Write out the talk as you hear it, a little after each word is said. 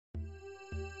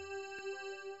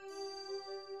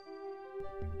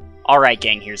Alright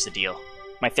gang, here's the deal.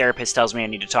 My therapist tells me I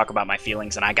need to talk about my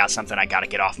feelings and I got something I gotta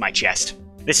get off my chest.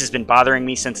 This has been bothering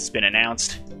me since it's been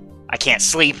announced. I can't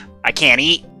sleep, I can't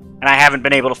eat, and I haven't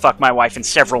been able to fuck my wife in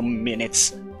several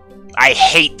minutes. I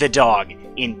hate the dog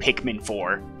in Pikmin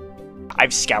 4.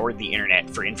 I've scoured the internet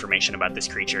for information about this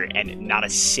creature, and not a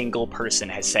single person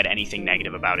has said anything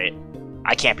negative about it.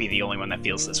 I can't be the only one that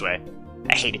feels this way.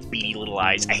 I hate its beady little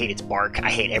eyes, I hate its bark, I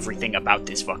hate everything about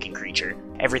this fucking creature.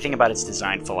 Everything about its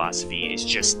design philosophy is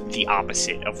just the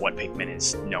opposite of what Pikmin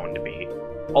is known to be.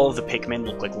 All of the Pikmin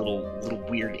look like little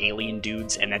weird alien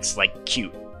dudes, and that's, like,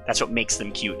 cute. That's what makes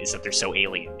them cute, is that they're so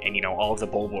alien. And, you know, all of the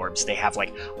Bulborbs, they have,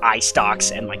 like, eye stalks,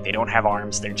 and, like, they don't have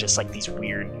arms. They're just, like, these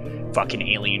weird fucking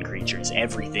alien creatures.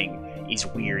 Everything is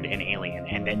weird and alien.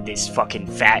 And then this fucking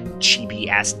fat,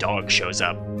 chibi-ass dog shows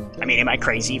up. I mean, am I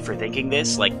crazy for thinking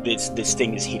this? Like, this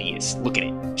thing is hideous. Look at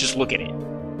it. Just look at it.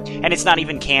 And it's not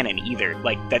even canon, either.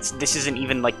 Like, this isn't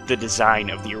even, like, the design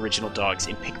of the original dogs.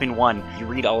 In Pikmin 1, you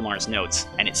read Olimar's notes,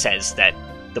 and it says that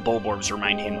the Bulborbs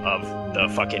remind him of the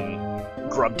fucking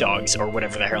grub dogs, or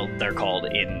whatever the hell they're called,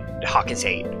 in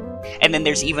Hakazate. And then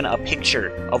there's even a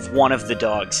picture of one of the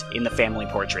dogs in the family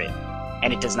portrait,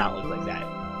 and it does not look like that.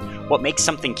 What makes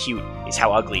something cute is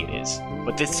how ugly it is,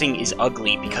 but this thing is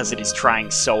ugly because it is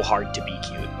trying so hard to be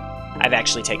cute. I've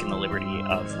actually taken the liberty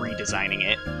of redesigning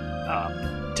it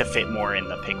to fit more in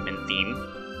the Pikmin theme,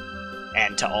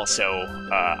 and to also,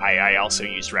 I also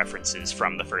used references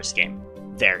from the first game.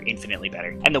 They're infinitely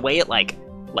better. And the way it, like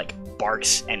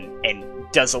barks and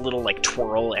does a little, like,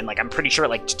 twirl, and, like, I'm pretty sure it,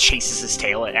 like, chases his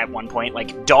tail at one point.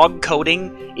 Like, dog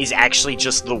coding is actually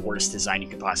just the worst design you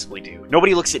could possibly do.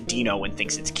 Nobody looks at Dino and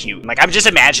thinks it's cute. Like, I'm just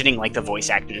imagining, like, the voice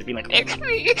actor just being like, like,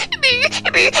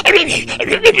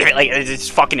 it's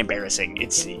fucking embarrassing.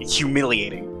 It's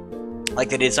humiliating. Like,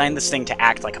 they designed this thing to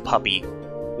act like a puppy,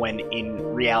 when in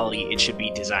reality it should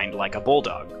be designed like a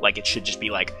bulldog. Like, it should just be,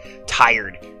 like,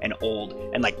 tired and old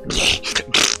and, like,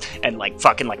 and, like,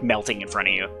 fucking, like, melting in front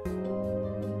of you.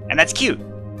 And that's cute.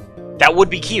 That would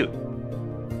be cute.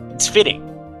 It's fitting.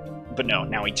 But no,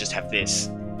 now we just have this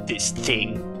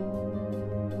thing.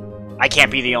 I can't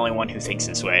be the only one who thinks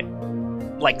this way.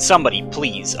 Like, somebody,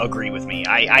 please, agree with me.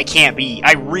 I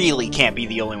really can't be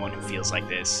the only one who feels like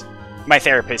this. My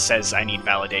therapist says I need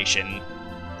validation.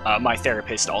 My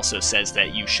therapist also says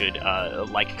that you should,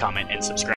 like, comment, and subscribe.